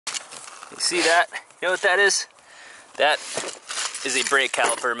You see that? You know what that is? That is a brake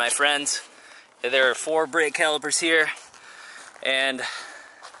caliper, my friends. There are 4 brake calipers here, and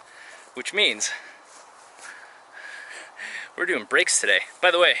which means we're doing brakes today.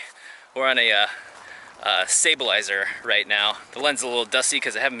 By the way, we're on a stabilizer right now. The lens is a little dusty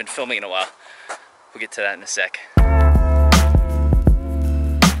because I haven't been filming in a while. We'll get to that in a sec.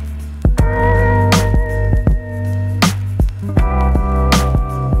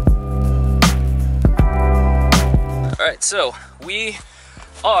 Alright, so we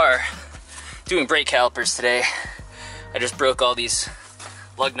are doing brake calipers today. I just broke all these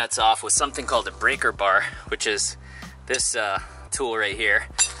lug nuts off with something called a breaker bar, which is this tool right here.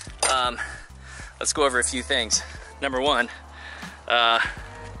 Let's go over a few things. Number one, I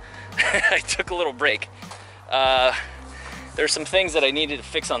took a little break. There's some things that I needed to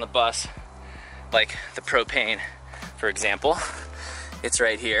fix on the bus, like the propane, for example. It's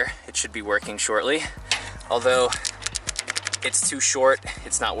right here. It should be working shortly. Although it's too short,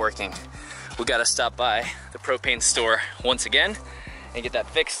 it's not working. We gotta stop by the propane store once again and get that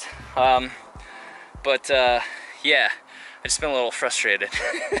fixed. Yeah, I just been a little frustrated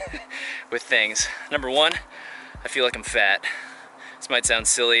with things. Number one, I feel like I'm fat. This might sound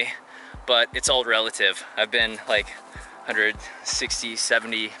silly, but it's all relative. I've been like 160,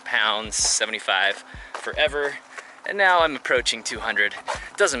 70 pounds, 75 forever, and now I'm approaching 200.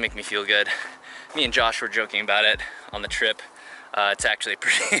 It doesn't make me feel good. Me and Josh were joking about it on the trip. It's actually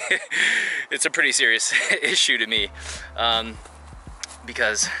pretty, it's a pretty serious issue to me,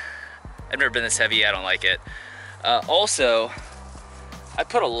 because I've never been this heavy. I don't like it. Also, I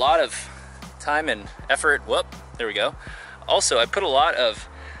put a lot of time and effort, there we go. Also, I put a lot of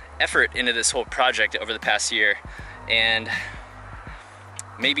effort into this whole project over the past year, and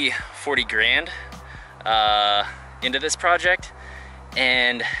maybe 40 grand into this project,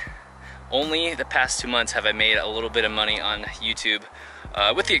 and only the past 2 months have I made a little bit of money on YouTube,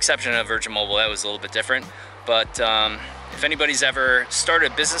 with the exception of Virgin Mobile. That was a little bit different. But if anybody's ever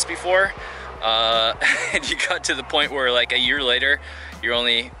started a business before, and you got to the point where like a year later, you're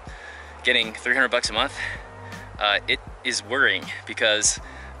only getting 300 bucks a month, it is worrying, because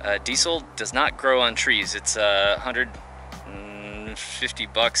diesel does not grow on trees. It's 150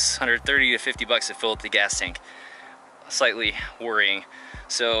 bucks, 130 to 50 bucks to fill up the gas tank. Slightly worrying.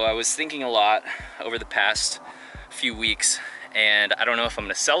 So I was thinking a lot over the past few weeks, and I don't know if I'm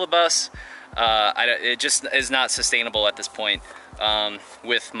gonna sell the bus. It just is not sustainable at this point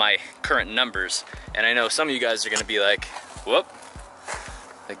with my current numbers. And I know some of you guys are gonna be like, whoop,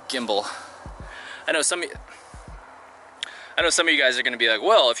 the gimbal. I know some of you guys are gonna be like,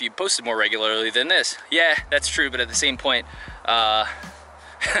 well, if you posted more regularly than this. Yeah, that's true, but at the same point,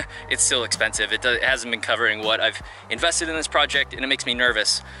 it's still expensive. It hasn't been covering what I've invested in this project, and it makes me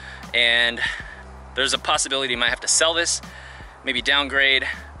nervous. And there's a possibility I might have to sell this, maybe downgrade,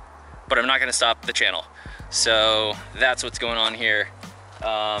 but I'm not gonna stop the channel. So that's what's going on here.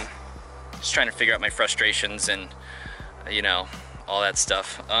 Just trying to figure out my frustrations and, you know, all that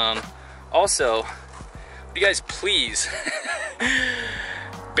stuff. Also, would you guys please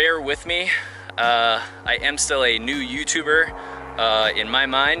bear with me? I am still a new YouTuber in my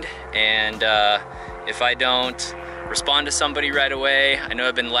mind, and if I don't respond to somebody right away, I know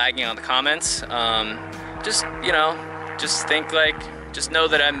I've been lagging on the comments, just, you know, just know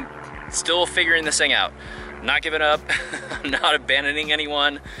that I'm still figuring this thing out. I'm not giving up. I'm not abandoning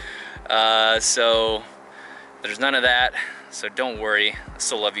anyone, so there's none of that. So don't worry, I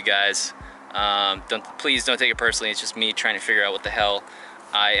still love you guys. Please don't take it personally. It's just me trying to figure out what the hell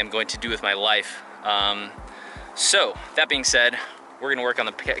I am going to do with my life. So that being said, we're gonna work on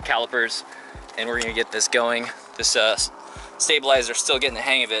the calipers, and we're gonna get this going. This stabilizer, still getting the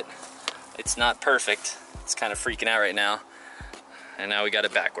hang of it. It's not perfect. It's kind of freaking out right now. And now we got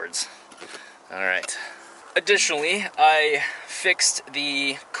it backwards. All right. Additionally, I fixed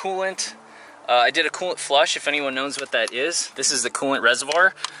the coolant. I did a coolant flush, if anyone knows what that is. This is the coolant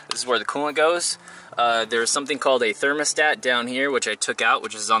reservoir. This is where the coolant goes. There's something called a thermostat down here, which I took out,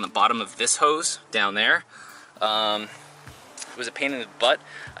 which is on the bottom of this hose down there. It was a pain in the butt.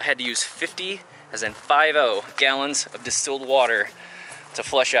 I had to use 50, as in 50 gallons of distilled water to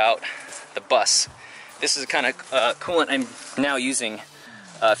flush out the bus. This is the kind of coolant I'm now using.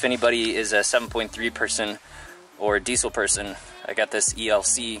 If anybody is a 7.3 person or a diesel person, I got this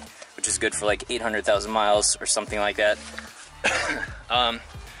ELC, which is good for like 800,000 miles or something like that.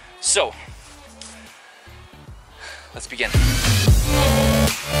 So, let's begin.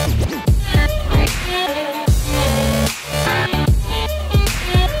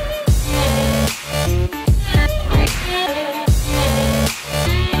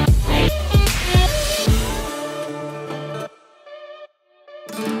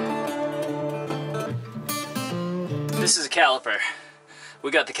 caliper. We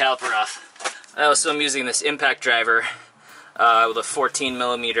got the caliper off. I also am using this impact driver with a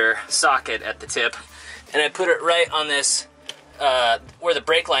 14mm socket at the tip, and I put it right on this where the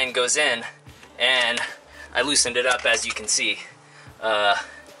brake line goes in, and I loosened it up, as you can see,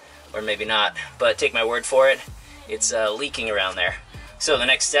 or maybe not, but take my word for it, it's leaking around there. So the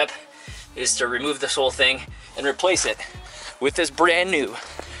next step is to remove this whole thing and replace it with this brand new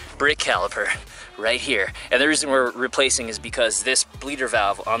brake caliper right here. And the reason we're replacing is because this bleeder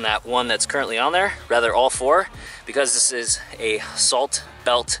valve on that one that's currently on there, rather all four, because this is a salt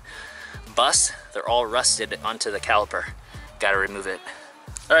belt bus, they're all rusted onto the caliper. Gotta remove it.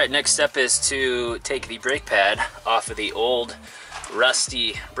 All right, next step is to take the brake pad off of the old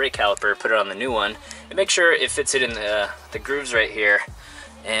rusty brake caliper, put it on the new one, and make sure it fits it in the grooves right here.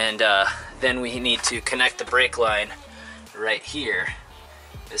 And then we need to connect the brake line right here.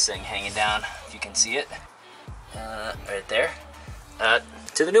 This thing hanging down, if you can see it, right there,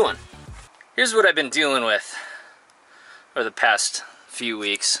 to the new one. Here's what I've been dealing with for the past few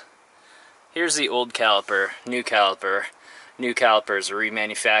weeks. Here's the old caliper, new caliper. New caliper is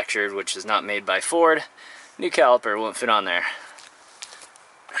remanufactured, which is not made by Ford. New caliper won't fit on there.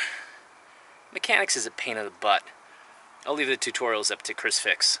 Mechanics is a pain in the butt. I'll leave the tutorials up to Chris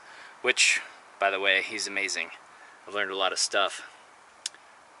Fix, which, by the way, he's amazing. I've learned a lot of stuff.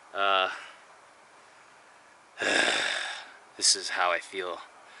 This is how I feel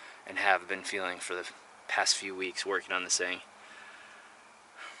and have been feeling for the past few weeks working on this thing.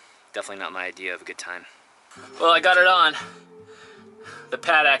 Definitely not my idea of a good time. Well, I got it on. The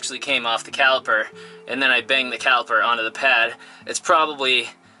pad actually came off the caliper, and then I banged the caliper onto the pad. It's probably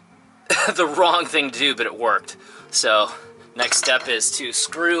the wrong thing to do, but it worked. So, next step is to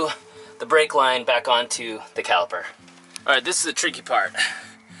screw the brake line back onto the caliper. Alright, this is the tricky part.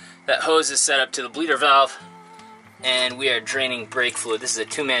 That hose is set up to the bleeder valve, and we are draining brake fluid. This is a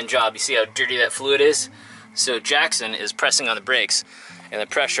two-man job. You see how dirty that fluid is? So Jackson is pressing on the brakes, and the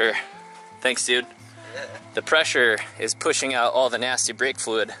pressure, thanks dude, the pressure is pushing out all the nasty brake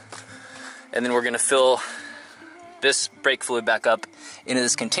fluid, and then we're going to fill this brake fluid back up into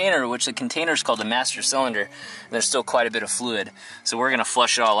this container, which the container is called the master cylinder, and there's still quite a bit of fluid, so we're going to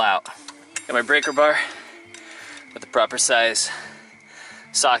flush it all out. Got my breaker bar with the proper size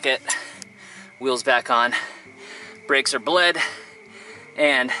socket, wheels back on, brakes are bled,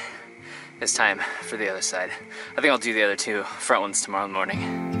 and it's time for the other side. I think I'll do the other two front ones tomorrow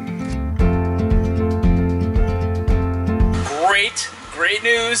morning. Great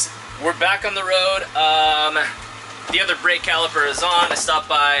news, we're back on the road. The other brake caliper is on. I stopped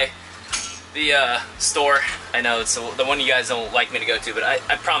by the store. I know it's the one you guys don't like me to go to, but I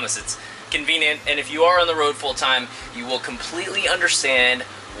promise it's convenient, and if you are on the road full time, you will completely understand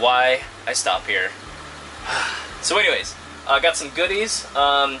why I stop here. So anyways, I got some goodies,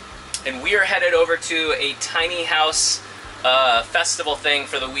 and we are headed over to a tiny house festival thing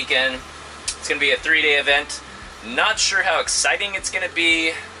for the weekend. It's gonna be a 3-day event. Not sure how exciting it's gonna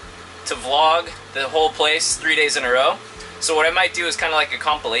be to vlog the whole place 3 days in a row. So what I might do is kind of like a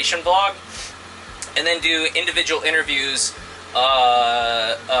compilation vlog, and then do individual interviews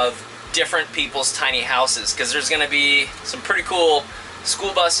of different people's tiny houses, because there's going to be some pretty cool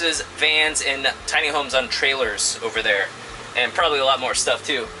school buses, vans, and tiny homes on trailers over there, and probably a lot more stuff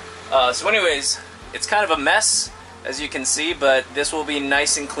too. So anyways, it's kind of a mess, as you can see, but this will be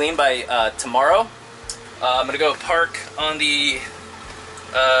nice and clean by tomorrow. I'm going to go park on the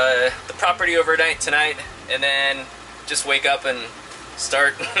property overnight tonight, and then just wake up and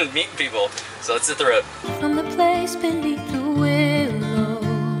start meeting people. So let's hit the road. From the place beneath the willow,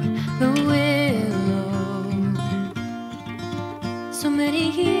 so many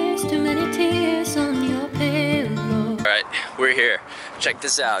years, too many tears on your pillow. Alright, we're here. Check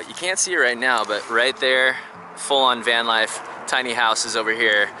this out. You can't see it right now, but right there, full-on van life, tiny houses over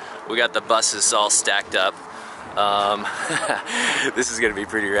here. We got the buses all stacked up. This is gonna be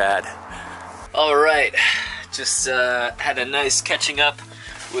pretty rad. Alright, just had a nice catching up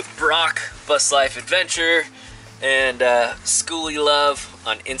with Brock, Bus Life Adventure, and Skoolie Love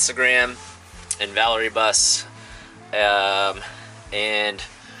on Instagram, and Valerie Bus, and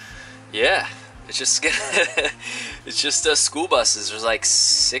yeah, it's just it's just school buses. There's like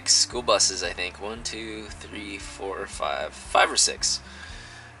 6 school buses, I think. 1, 2, 3, 4, 5 or 6.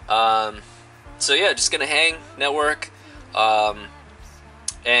 So yeah, just gonna hang, network,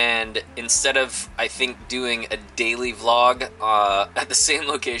 and instead of, I think, doing a daily vlog at the same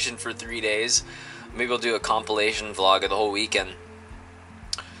location for 3 days, maybe I'll do a compilation vlog of the whole weekend.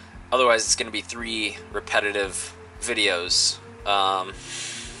 Otherwise, it's gonna be 3 repetitive videos,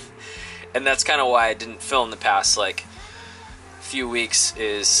 and that's kind of why I didn't film the past like few weeks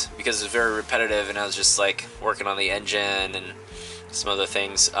is because it's very repetitive, and I was just like working on the engine and some other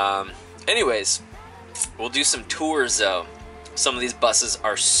things. Anyways, we'll do some tours though. Some of these buses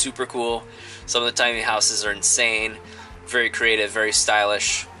are super cool. Some of the tiny houses are insane, very creative, very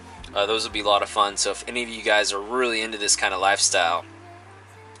stylish. Those would be a lot of fun. So if any of you guys are really into this kind of lifestyle,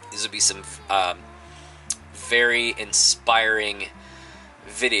 these would be some very inspiring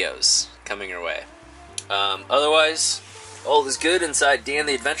videos coming your way. Otherwise, all is good inside Dan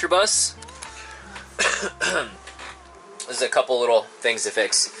the Adventure Bus. There's a couple little things to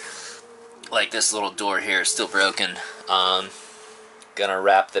fix, like this little door here is still broken. Gonna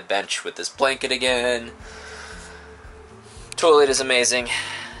wrap the bench with this blanket again. Toilet is amazing.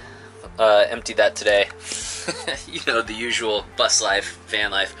 Emptied that today. You know, the usual bus life, van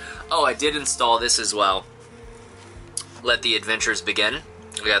life. Oh, I did install this as well. Let the Adventures Begin.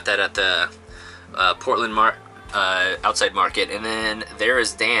 We got that at the Portland outside market. And then there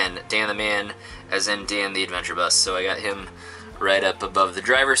is Dan the man, as in Dan the Adventure Bus. So I got him right up above the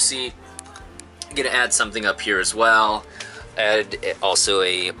driver's seat. I'm gonna add something up here as well. Add also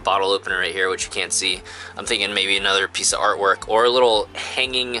a bottle opener right here, which you can't see. I'm thinking maybe another piece of artwork or a little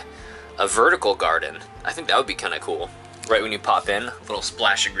hanging, a vertical garden. I think that would be kind of cool. Right when you pop in, a little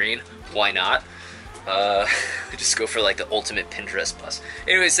splash of green. Why not? Just go for like the ultimate Pinterest bus.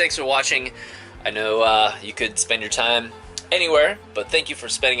 Anyways, thanks for watching. I know you could spend your time anywhere, but thank you for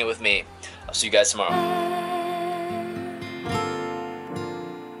spending it with me. I'll see you guys tomorrow.